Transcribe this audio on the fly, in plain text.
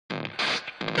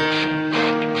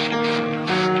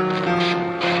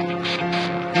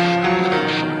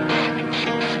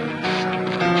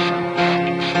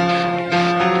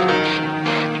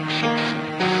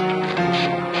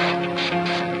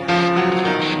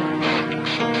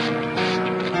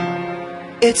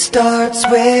It starts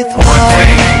with one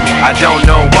thing, I don't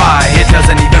know why. It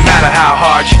doesn't even matter how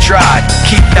hard you try.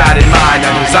 Keep that in mind, I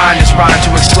designed this rhyme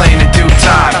to explain in due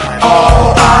time.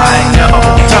 All I know,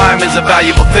 time is a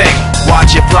valuable thing.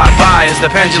 Watch it fly by as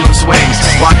the pendulum swings.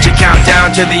 Watch it count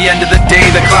down to the end of the day.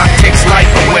 The clock takes life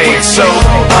away, it's so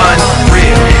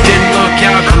unreal. Didn't look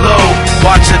out below,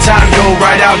 watch the time go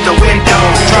right out the window.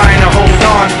 Trying to hold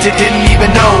on to didn't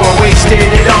even know I wasted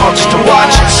it all just to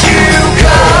watch you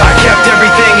go. I kept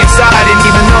everything inside, and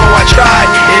even though I tried,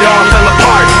 it all fell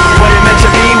apart. What it meant to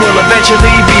me will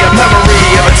eventually be a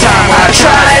memory of a time when I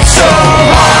tried so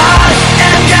hard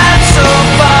and got so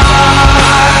far,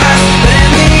 but in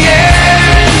the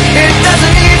end, it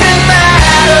doesn't even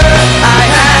matter. I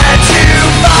had to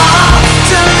fall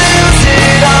to lose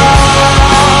it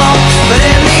all, but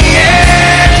in the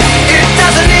end, it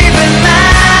doesn't even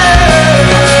matter.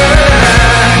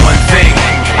 One thing,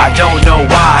 I don't know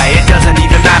why. It doesn't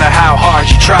even matter how hard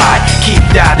you try. Keep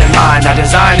that in mind, I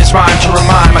designed this rhyme to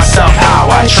remind myself how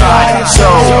I tried so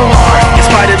hard. In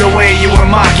spite of the way you were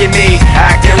mocking me,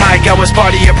 acting like I was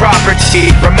part of your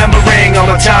property, remembering all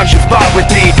the times you fought with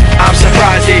me, I'm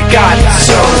surprised it got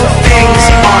so. Things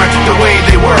aren't the way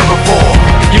they were before.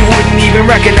 You wouldn't even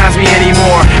recognize me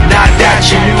anymore. Not that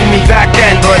you knew me back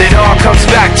then, but it all comes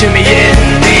back to me in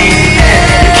the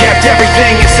end. You kept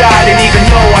everything inside, and even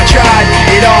though I tried,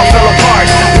 it all fell apart.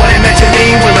 What it meant to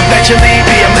me will eventually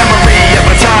be a memory of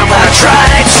a time when I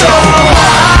tried so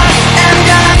hard and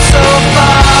got so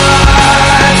far,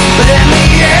 but in the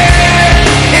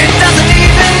end, it doesn't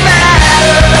even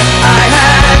matter. I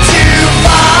had to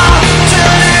fall to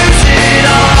lose it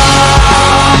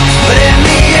all, but in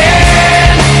the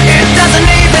end, it doesn't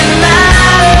even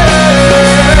matter.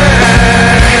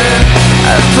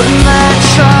 I put my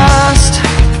trust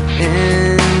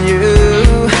in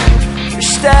you,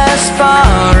 just as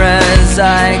far as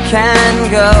I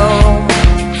can go,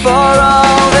 for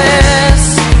all